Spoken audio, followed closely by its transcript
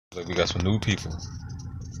Like we got some new people.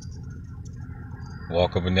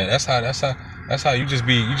 Walk up and down. That's how you just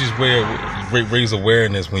raise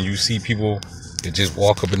awareness when you see people that just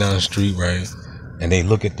walk up and down the street, right? And they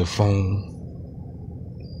look at the phone.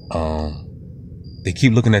 They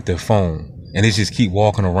keep looking at their phone and they just keep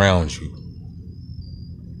walking around you.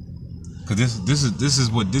 Cause this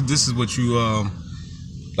is what you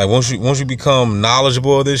like once you become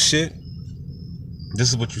knowledgeable of this shit. This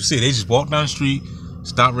is what you see. They just walk down the street,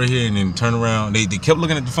 stop right here, and then turn around. They kept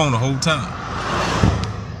looking at the phone the whole time.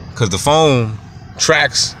 Because the phone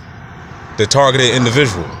tracks the targeted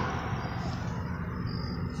individual.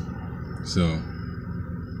 So,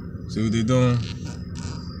 see what they doing?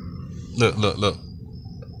 Look.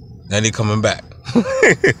 Now they coming back.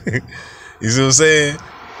 You see what I'm saying?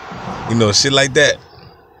 You know, shit like that.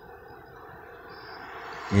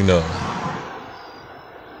 You know,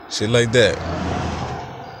 shit like that.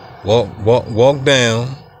 Walk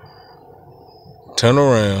down, turn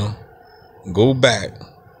around, go back,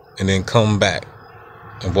 and then come back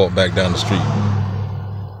and walk back down the street.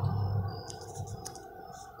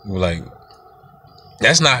 We're like,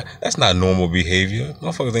 that's not normal behavior.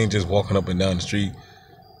 Motherfuckers ain't just walking up and down the street.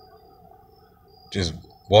 Just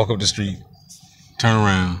walk up the street, turn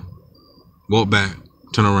around, walk back,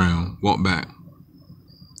 turn around, walk back.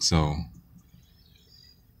 So,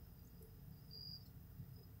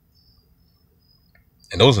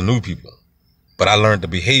 and those are new people. But I learned the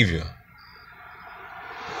behavior